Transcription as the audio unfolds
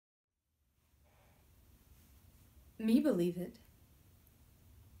Me believe it.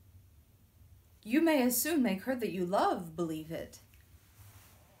 You may as soon make her that you love believe it.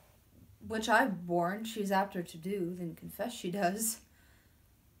 Which I warrant she's apter to do than confess she does.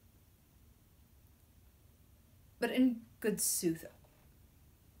 But in good sooth,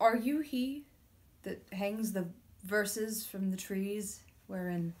 are you he that hangs the verses from the trees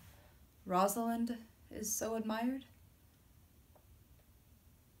wherein Rosalind is so admired?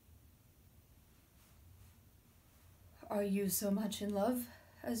 Are you so much in love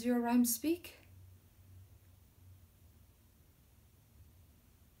as your rhymes speak?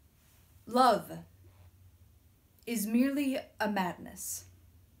 Love is merely a madness,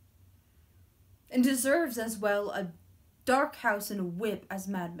 and deserves as well a dark house and a whip as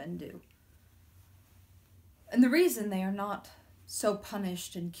madmen do. And the reason they are not so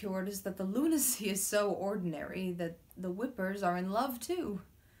punished and cured is that the lunacy is so ordinary that the whippers are in love too.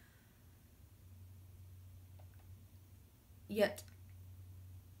 Yet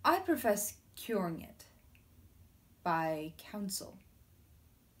I profess curing it by counsel.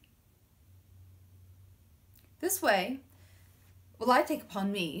 This way will I take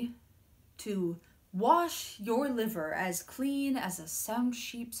upon me to wash your liver as clean as a sound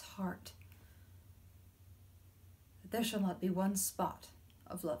sheep's heart, that there shall not be one spot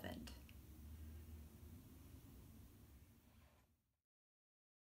of love in it.